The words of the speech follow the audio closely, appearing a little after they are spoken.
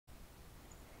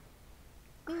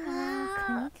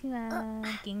Konnichiwa,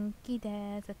 genki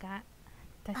desu ka?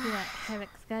 Tashi wa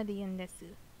Herrick's guardian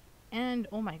desu. And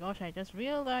oh my gosh, I just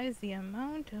realized the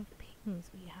amount of pings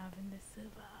we have in this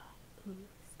server. Ooh,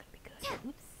 this is gonna be good.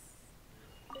 Oops.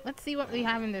 Let's see what we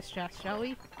have in this chest, shall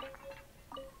we?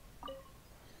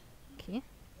 Okay.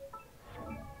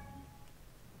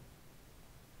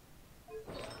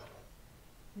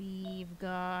 We've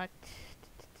got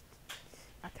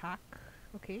attack,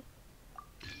 okay,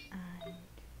 and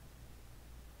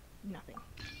nothing.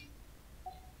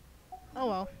 Oh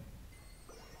well.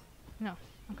 No,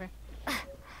 okay.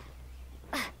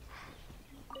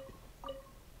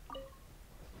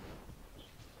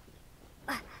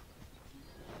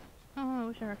 Oh,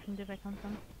 which direction did I come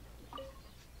from?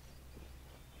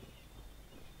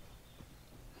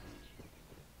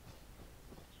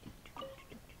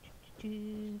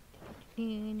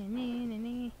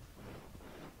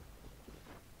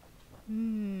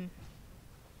 Hmm.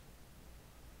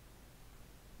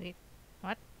 Wait,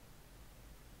 what?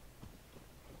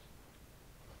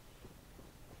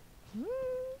 Hmm.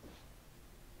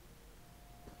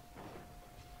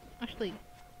 Actually,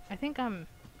 I think I'm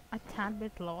a tad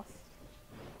bit lost.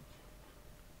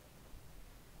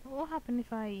 What will happen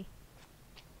if I...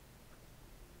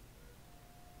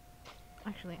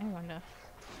 Actually, I wonder.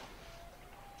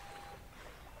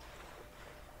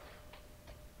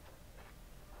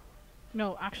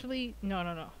 No, actually,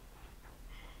 no.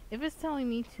 If it's telling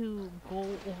me to go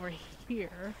over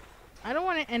here, I don't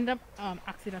want to end up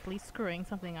accidentally screwing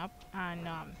something up and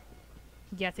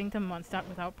getting to Mondstadt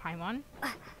without Paimon.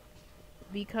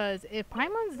 Because if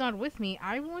Paimon's not with me,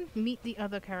 I won't meet the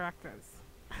other characters.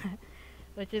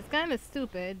 Which is kind of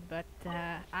stupid, but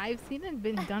I've seen it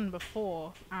been done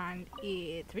before, and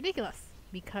it's ridiculous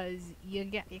because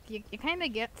you kind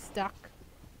of get stuck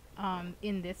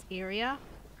in this area.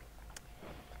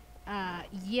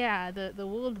 Yeah, the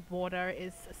world border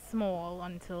is small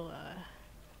until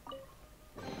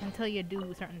you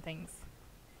do certain things.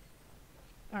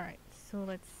 All right, so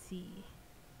let's see.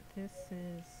 This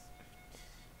is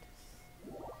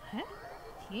huh?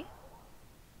 Okay.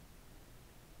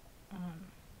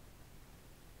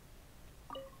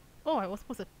 Oh, I was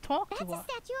supposed to talk to her. That's a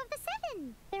statue of the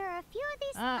Seven. There are a few of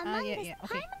these among this. Yeah,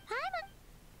 okay.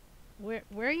 Paimon.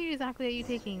 Where exactly are you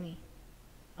taking me?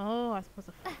 Oh, I'm supposed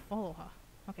to follow her.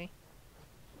 Okay.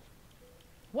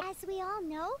 What? As we all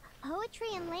know, poetry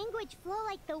and language flow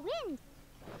like the wind.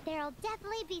 There'll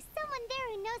definitely be someone there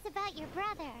who knows about your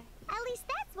brother. At least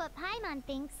that's what Paimon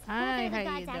thinks. Whether the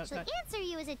gods actually answer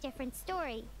you is a different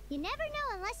story. You never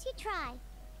know unless you try.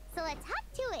 So let's hop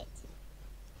to it.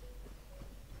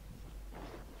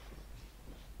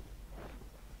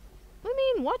 What do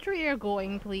you mean, watch where you're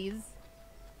going, please?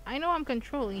 I know I'm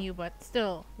controlling you, but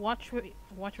still, watch where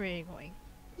you're going.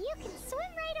 You can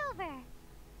swim right over.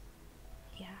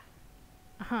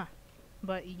 Yeah.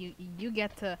 But you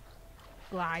get to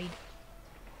glide,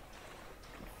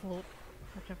 float,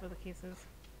 whichever the case is.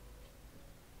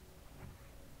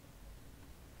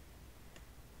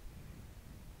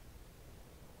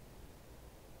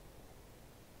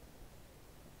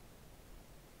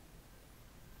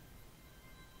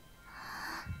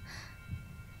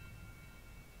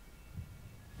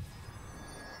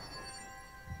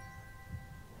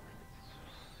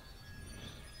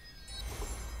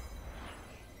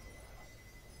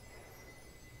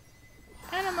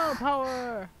 Animal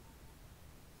power!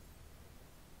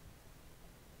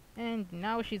 And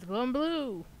now she's glowing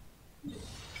blue!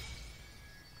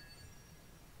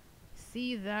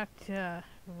 See that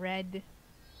red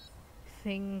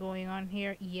thing going on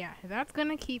here? Yeah, that's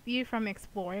gonna keep you from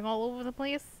exploring all over the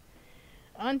place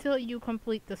until you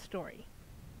complete the story.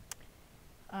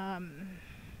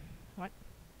 What?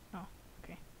 Oh,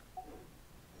 okay.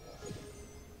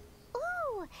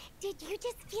 Ooh, did you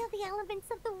just feel the elements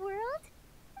of the world?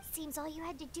 Seems all you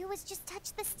had to do was just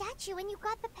touch the statue and you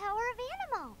got the power of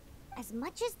animal. As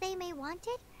much as they may want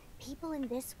it, people in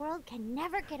this world can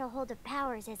never get a hold of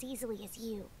powers as easily as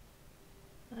you.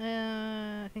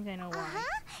 I think I know why.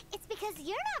 It's because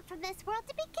you're not from this world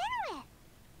to begin with.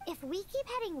 If we keep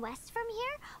heading west from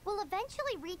here, we'll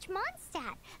eventually reach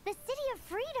Mondstadt, the city of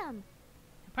freedom.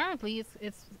 Apparently,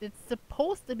 it's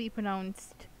supposed to be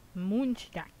pronounced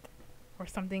Moonstadt or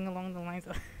something along the lines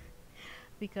of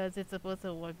because it's supposed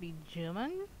to be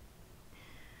German.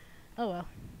 Oh well.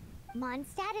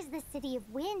 Mondstadt is the city of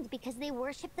wind because they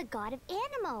worship the god of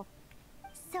Anemo.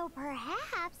 So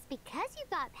perhaps because you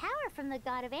got power from the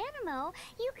god of Anemo,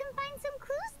 you can find some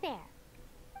clues there.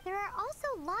 There are also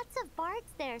lots of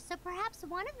bards there, so perhaps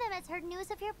one of them has heard news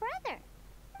of your brother.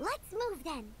 Let's move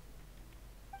then.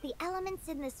 The elements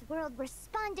in this world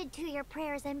responded to your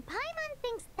prayers, and Paimon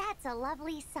thinks that's a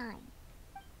lovely sign.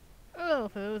 Oh,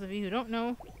 for those of you who don't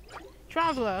know,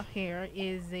 Traveler here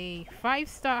is a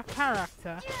 5-star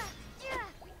character.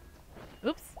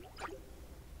 Oops.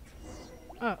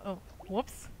 Oh,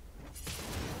 whoops.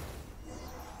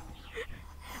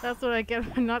 That's what I get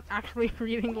for not actually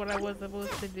reading what I was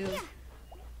supposed to do.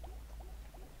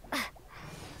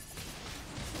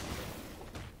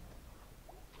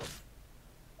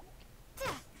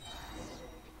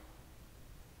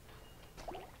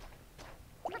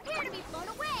 Prepare to be blown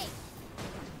away!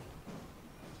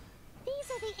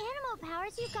 These are the animal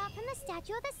powers you got from the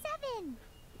Statue of the Seven.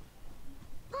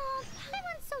 Oh,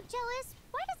 Paimon's so jealous.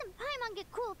 Why doesn't Paimon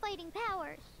get cool fighting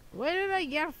powers? Where did I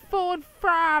get food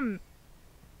from?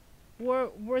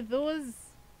 Were those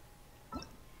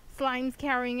slimes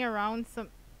carrying around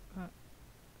some...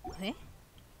 eh?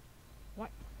 What?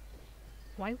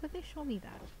 Why would they show me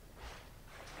that?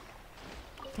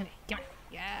 Come here.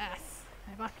 Yes!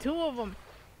 I got 2 of them!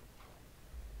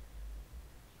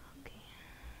 Okay.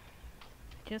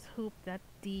 Just hope that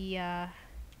the, I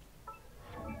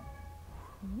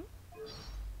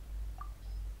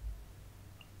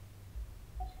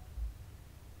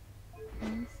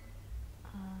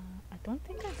don't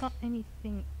think I got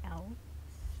anything else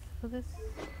for this.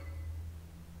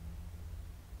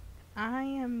 I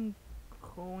am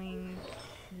going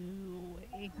to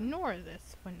ignore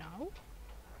this for now.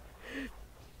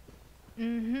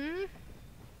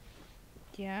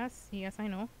 Yes, I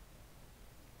know.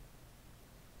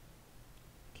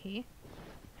 Okay.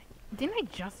 Didn't I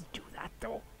just do that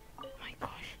though? Oh my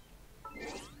gosh.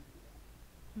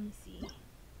 Let me see.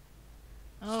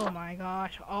 Oh my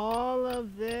gosh, all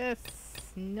of this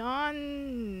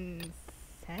nonsense.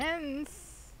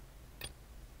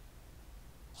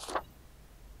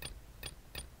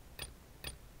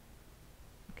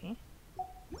 Okay.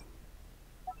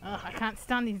 Ugh, I can't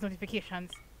stand these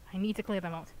notifications. I need to clear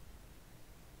them out.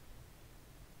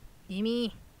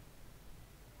 Gimme.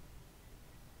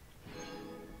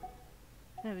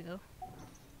 There we go.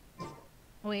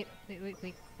 Oh wait. I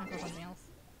got something else.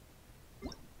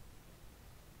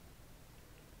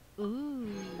 Ooh,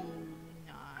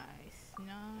 nice.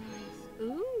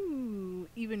 Ooh,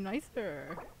 even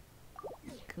nicer.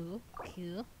 Cool.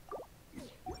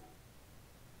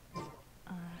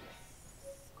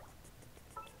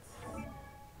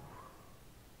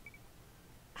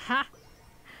 Ha!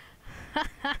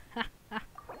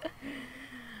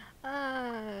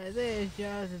 They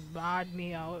just barred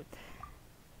me out.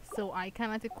 So I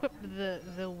cannot equip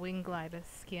the wing glider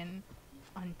skin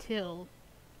until...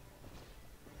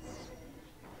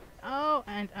 Oh,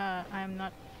 and I'm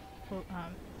not... Oh,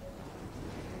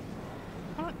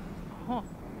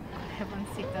 heaven's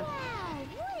sake, that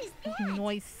What is that?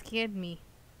 noise scared me.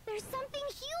 There's something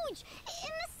huge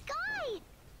in the sky.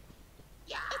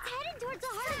 It's headed towards the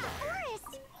heart of the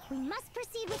forest. We must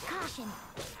proceed with caution.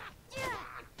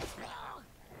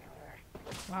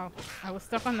 Wow, I was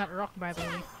stuck on that rock, by the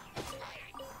way.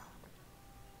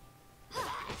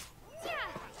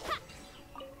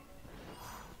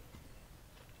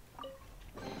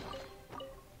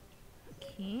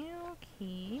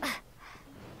 Okay.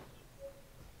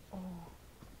 Oh.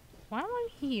 While I'm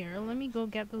here, let me go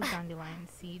get those dandelion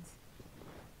seeds.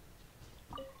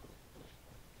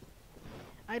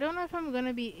 I don't know if I'm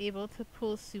gonna be able to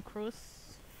pull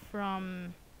sucrose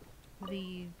from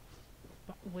the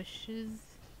wishes.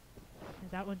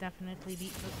 That would definitely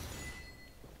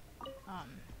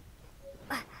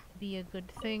be a good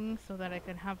thing so that I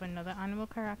could have another animal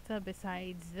character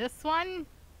besides this one.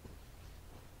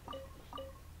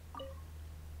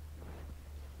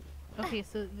 Okay,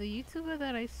 so the YouTuber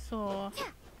that I saw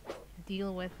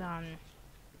deal with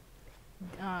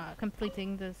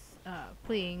completing this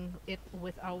playing it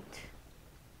without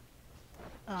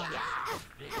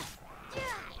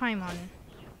Paimon.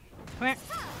 Come here.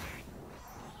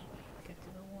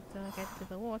 Get to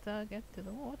the water.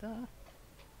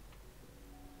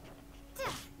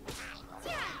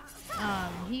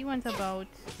 He went about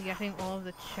getting all of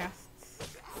the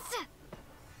chests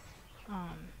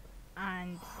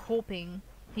and hoping,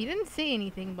 he didn't say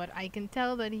anything, but I can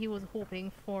tell that he was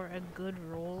hoping for a good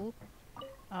roll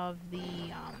of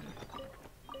these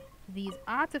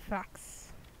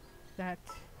artifacts that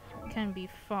can be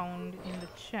found in the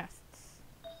chests.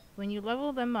 When you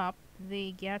level them up,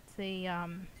 they get a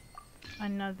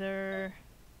another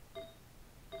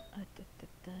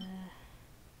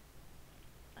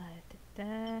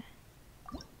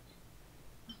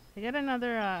they get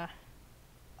another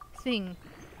thing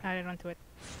added onto it.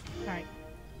 Alright.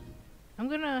 I'm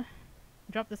gonna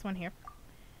drop this one here.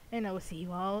 And I will see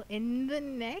you all in the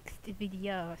next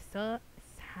video. So,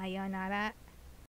 sayonara.